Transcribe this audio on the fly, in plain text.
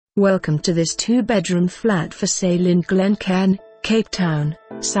Welcome to this 2-bedroom flat for sale in Glencairn, Cape Town,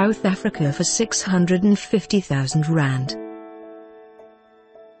 South Africa for R650,000.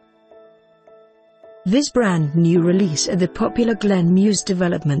 This brand new release at the popular Glen Mews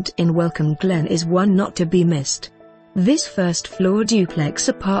Development in Welcome Glen is one not to be missed. This first-floor duplex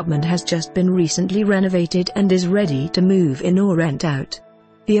apartment has just been recently renovated and is ready to move in or rent out.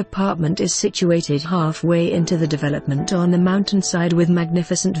 The apartment is situated halfway into the development on the mountainside with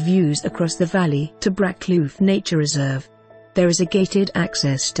magnificent views across the valley to Brackkloof Nature Reserve. There is a gated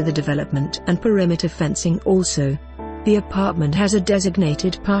access to the development and perimeter fencing also. The apartment has a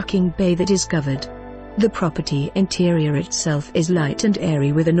designated parking bay that is covered. The property interior itself is light and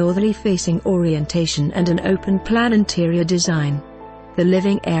airy with a northerly-facing orientation and an open-plan interior design. The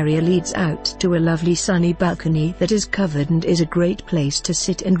living area leads out to a lovely sunny balcony that is covered and is a great place to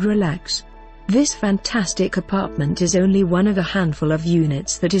sit and relax. This fantastic apartment is only one of a handful of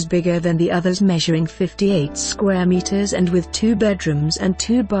units that is bigger than the others, measuring 58 square meters and with 2 bedrooms and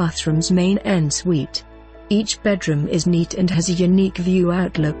 2 bathrooms, main en suite. Each bedroom is neat and has a unique view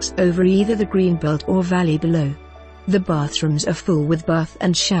outlooks over either the greenbelt or valley below. The bathrooms are full with bath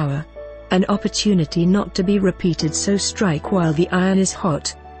and shower. An opportunity not to be repeated, so strike while the iron is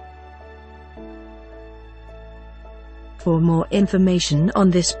hot. For more information on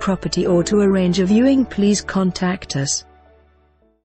this property or to arrange a viewing, please contact us.